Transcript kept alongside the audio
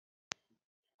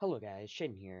Hello guys,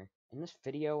 Shin here. In this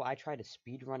video, I try to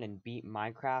speedrun and beat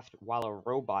Minecraft while a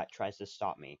robot tries to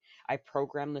stop me. I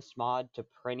programmed this mod to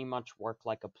pretty much work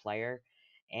like a player,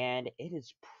 and it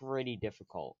is pretty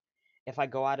difficult. If I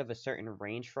go out of a certain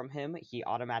range from him, he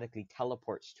automatically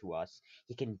teleports to us.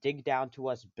 He can dig down to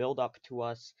us, build up to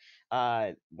us.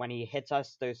 When he hits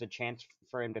us, there's a chance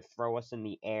for him to throw us in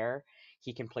the air.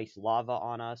 He can place lava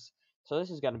on us. So this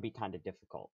is going to be kind of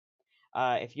difficult.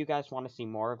 If you guys want to see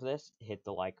more of this, hit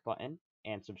the like button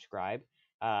and subscribe.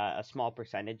 A small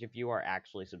percentage of you are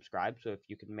actually subscribed, so if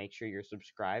you can make sure you're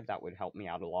subscribed, that would help me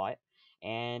out a lot.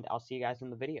 And I'll see you guys in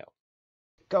the video.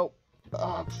 Go!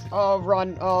 Oh,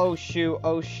 run! Oh, shoot!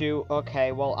 Oh, shoot!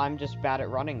 Okay, well, I'm just bad at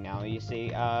running now, you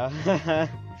see.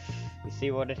 You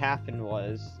see what had happened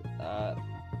was,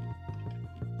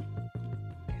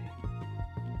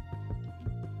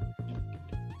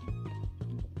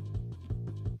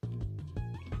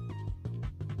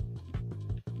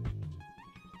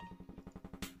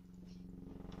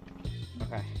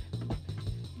 okay.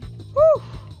 Woo!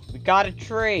 We got a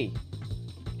tree!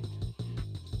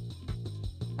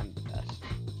 I'm the best.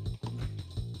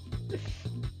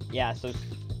 Yeah, so...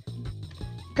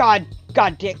 God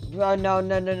damn! Oh, no!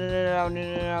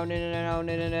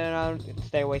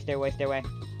 Stay away!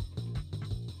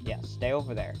 Yeah, stay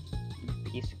over there.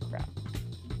 Piece of crap.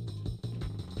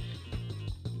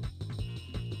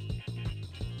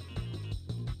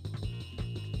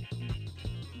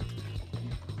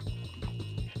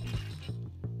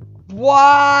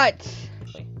 What?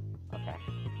 Okay.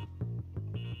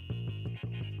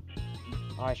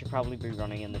 Oh, I should probably be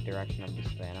running in the direction of the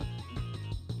savannah.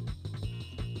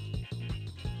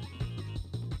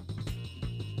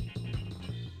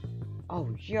 Oh,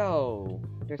 yo!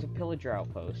 There's a pillager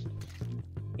outpost.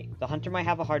 The hunter might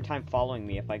have a hard time following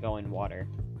me if I go in water.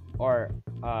 Or,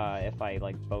 if I,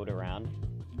 like, boat around.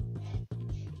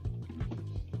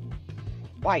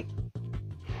 Why?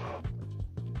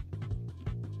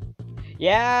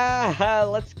 Yeah!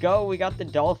 Let's go! We got the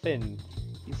dolphin!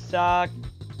 You suck!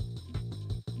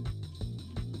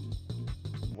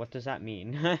 What does that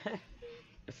mean?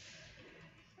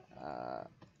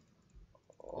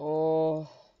 Oh...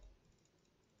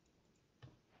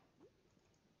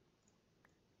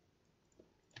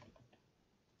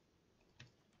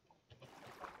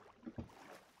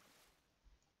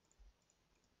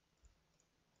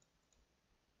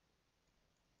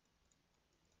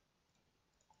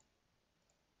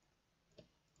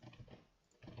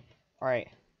 Alright,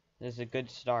 this is a good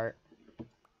start.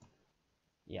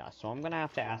 Yeah, so I'm gonna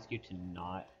have to ask you to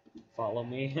not follow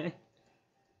me.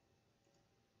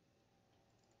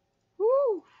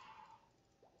 Woo!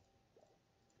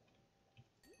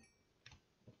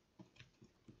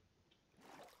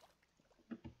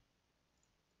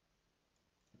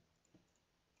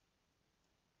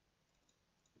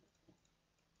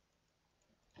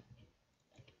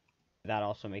 That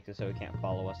also makes it so it can't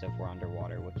follow us if we're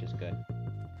underwater, which is good.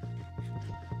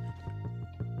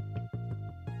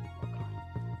 Oh god.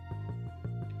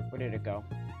 Where did it go?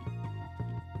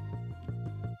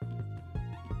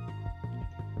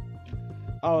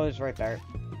 Oh, it was right there.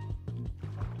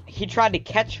 He tried to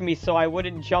catch me so I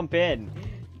wouldn't jump in.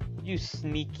 You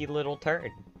sneaky little turd.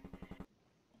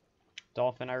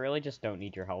 Dolphin, I really just don't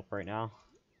need your help right now.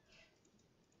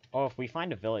 Oh, if we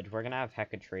find a village, we're gonna have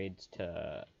hecka trades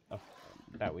to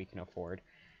that we can afford.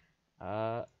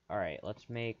 Alright, let's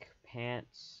make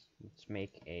pants. Let's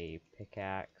make a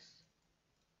pickaxe.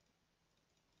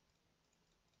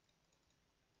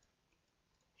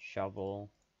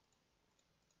 Shovel.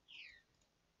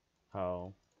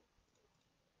 Hoe.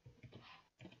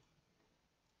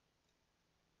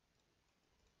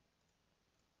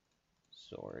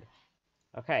 Sword.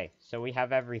 Okay, so we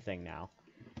have everything now.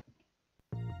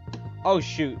 Oh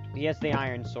shoot, he has the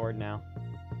iron sword now.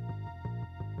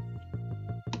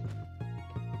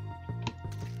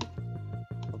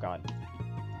 Oh god.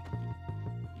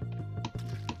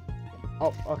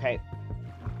 Oh, okay.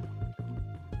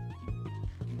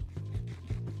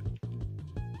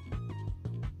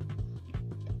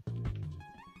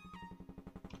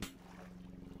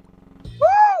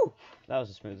 Woo! That was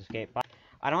a smooth escape.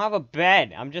 I don't have a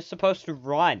bed. I'm just supposed to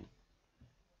run.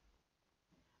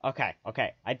 Okay.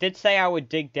 I did say I would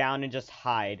dig down and just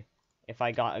hide if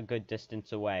I got a good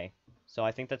distance away. So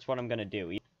I think that's what I'm gonna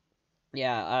do.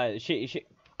 Yeah,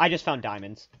 I just found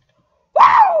diamonds.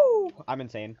 Woo! I'm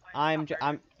insane. I'm.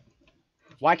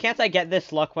 Why can't I get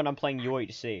this luck when I'm playing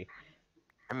UHC?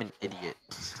 I'm an idiot.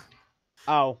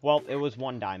 Oh, well, it was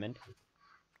one diamond.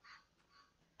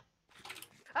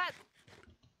 Ah!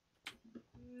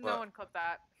 No What? one clipped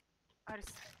that.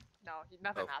 No,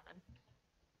 nothing happened.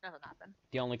 Nothing happened.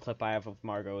 The only clip I have of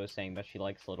Margot is saying that she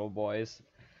likes little boys.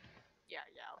 Yeah,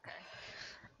 okay.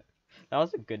 That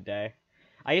was a good day.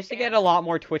 I used to get And? a lot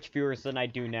more Twitch viewers than I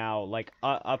do now. Like,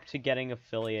 up to getting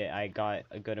affiliate, I got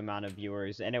a good amount of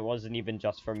viewers, and it wasn't even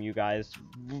just from you guys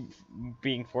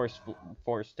being forced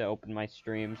to open my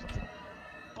streams.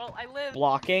 Well, I live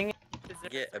Blocking?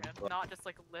 Yeah, Instagram, not just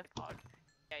like lift hog.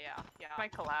 Yeah. My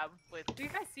collab with. Do you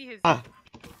guys see his? Ah.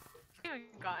 I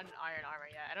haven't gotten iron armor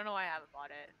yet. I don't know why I haven't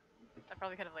bought it. I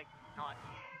probably could have like not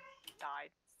died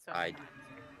so many times.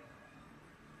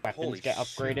 Weapons Holy get shit.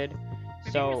 upgraded.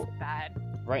 Maybe So, he's just bad.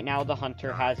 right now the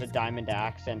hunter has a diamond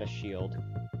axe and a shield.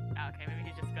 Okay, maybe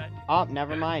he's just good. Oh,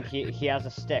 never mind. He has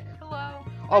a stick. Hello.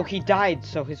 Oh, he died,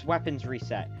 so his weapons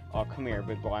reset. Oh, come here,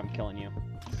 big boy. I'm killing you.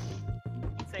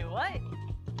 Say what?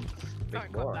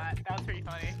 Don't clip more. that. That was pretty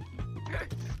funny.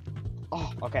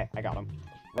 Oh, okay. I got him.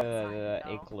 A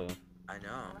No. clue. I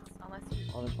know. Unless you.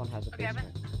 Oh, this one has a Okay, I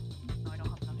basement. No, I don't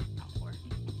have enough to count for.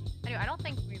 Anyway, I don't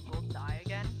think we will die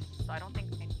again, so I don't think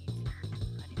I need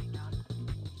anything done.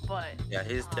 But Yeah,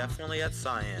 he's definitely at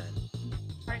Cyan.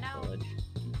 right now, Village.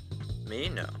 Me?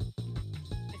 No.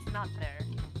 it's not there.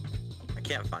 I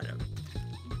can't find him.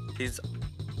 He's.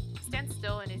 Stand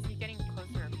still, and is he getting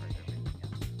closer or further away?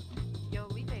 Yeah. Yo,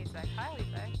 Lipe's back. Hi,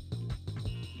 Lipe.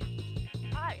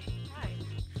 Hi.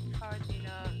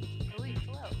 Cardina. Elite,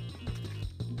 hello.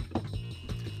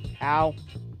 Ow.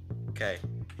 Okay.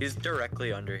 He's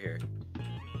directly under here.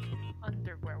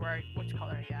 Under where? Which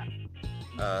color are you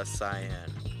at? Cyan.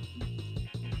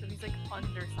 So he's like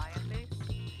under Cyan base.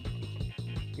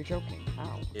 You're joking.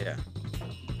 How? Yeah.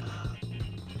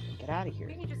 Get out of here.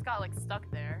 Maybe he just got like stuck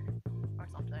there, or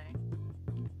something.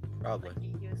 Probably. Like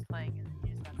he was playing and then he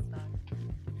just got stuck.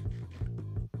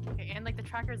 Okay, and like the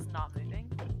tracker is not moving.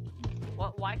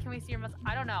 What? Why can we see your mouse?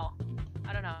 I don't know.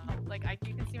 Like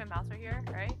you can see my mouse right here,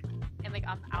 right? And like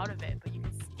I'm out of it, but you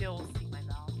can still see my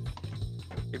mouse.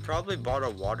 He probably bought a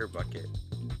water bucket.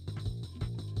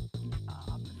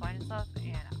 I'm finding stuff,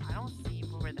 and I don't see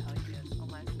where the hell he is,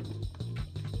 unless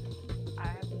I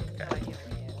have no idea where he is.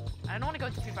 I don't want to go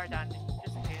too far down,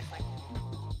 just in case. Like,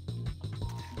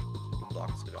 He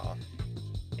blocks it off.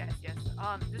 yes.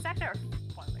 This is actually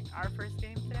our first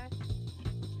game today.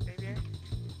 Xavier.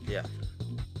 Yeah.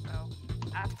 So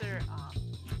after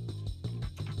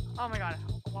oh my god,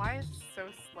 why is it so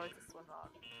slow to swim up?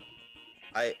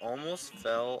 I almost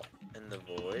fell in the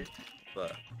void,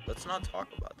 but let's not talk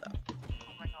about that. Oh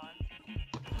my god.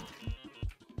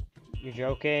 You're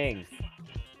joking.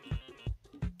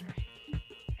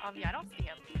 Yeah, I don't see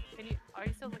him. Are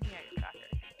you still looking at your tracker?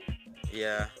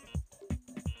 Yeah.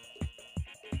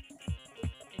 And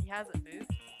he hasn't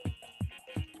moved?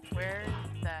 Where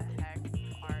the heck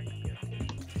are you?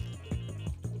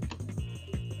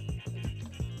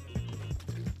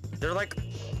 They're like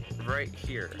right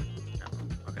here. No.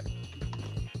 Okay.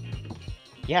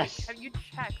 Yes. Have you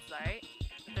checked, right?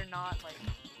 They're not like.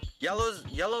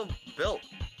 Yellow built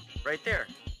right there.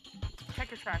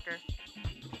 Check your tracker.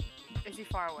 Is he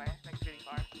far away? Like really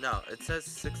far? No, it says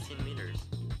 16 meters.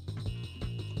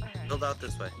 Okay. Build out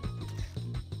this way.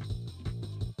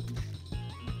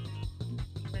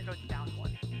 I'm gonna go down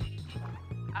one.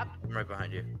 Up. I'm right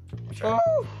behind you. Sure.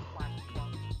 Oh. One.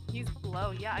 He's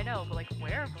below. Yeah, I know, but like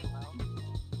where below?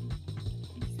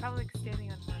 He's probably like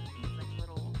standing on one of these like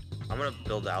little. I'm gonna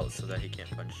build out so that he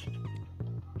can't punch.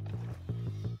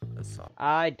 That's all.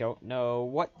 I don't know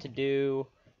what to do.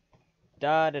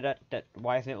 Da da da da.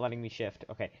 Why isn't it letting me shift?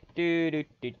 Okay. Do do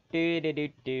do do do do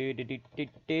do do do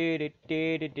do do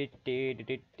do do do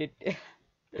do do do.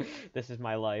 This is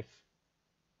my life.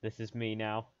 This is me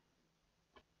now.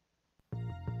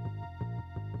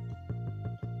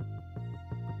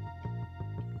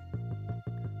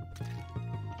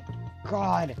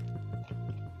 God.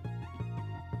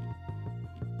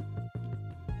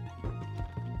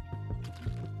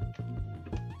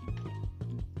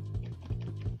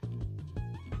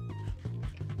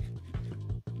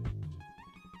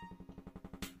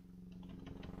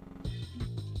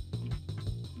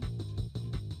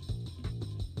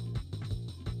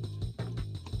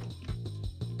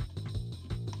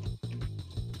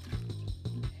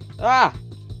 Ah!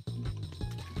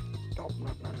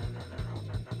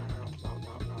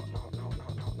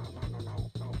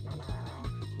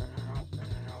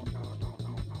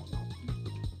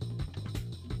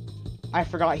 I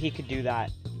forgot he could do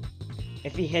that.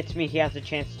 If he hits me, he has a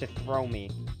chance to throw me.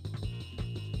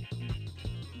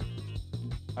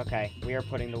 Okay, we are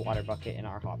putting the water bucket in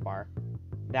our hotbar.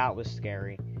 That was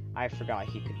scary. I forgot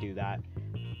he could do that.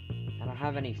 I don't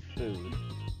have any food.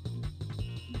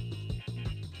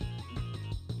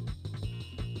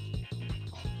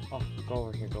 Oh, Go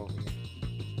over here, go over here.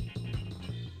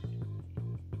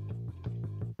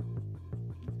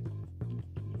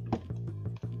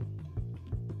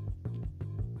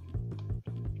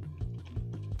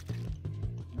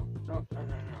 No.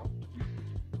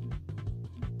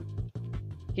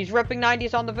 He's ripping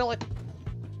 90s on the village.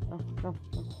 No.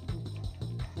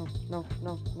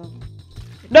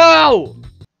 No!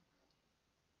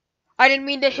 I didn't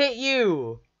mean to hit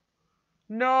you!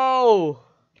 No!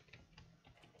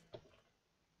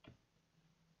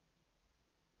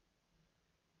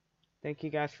 Thank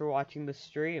you guys for watching the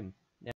stream.